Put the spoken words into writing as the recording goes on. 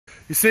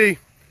You see,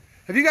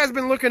 have you guys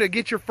been looking to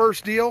get your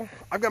first deal?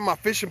 I've got my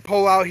fishing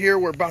pole out here.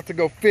 We're about to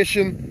go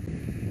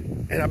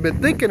fishing. And I've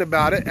been thinking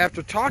about it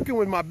after talking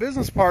with my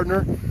business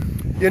partner.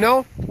 You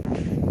know,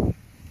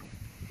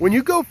 when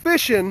you go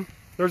fishing,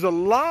 there's a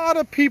lot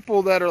of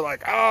people that are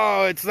like,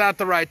 oh, it's not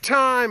the right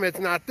time. It's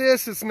not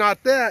this, it's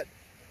not that.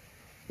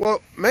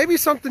 Well, maybe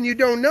something you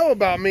don't know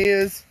about me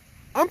is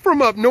I'm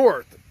from up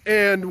north.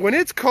 And when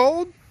it's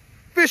cold,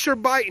 fish are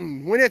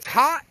biting. When it's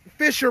hot,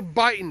 fish are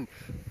biting.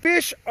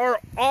 Fish are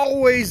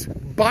always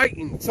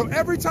biting. So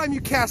every time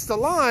you cast a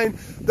line,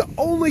 the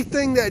only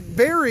thing that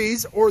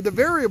varies, or the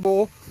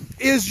variable,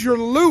 is your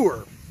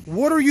lure.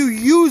 What are you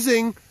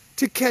using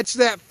to catch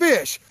that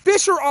fish?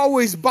 Fish are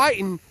always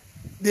biting.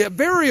 The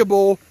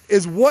variable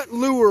is what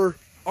lure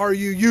are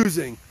you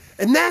using?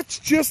 And that's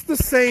just the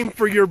same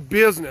for your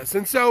business.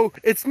 And so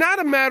it's not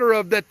a matter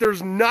of that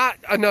there's not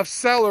enough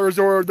sellers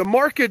or the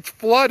market's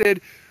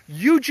flooded.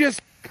 You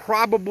just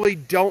probably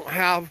don't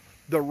have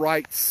the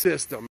right system.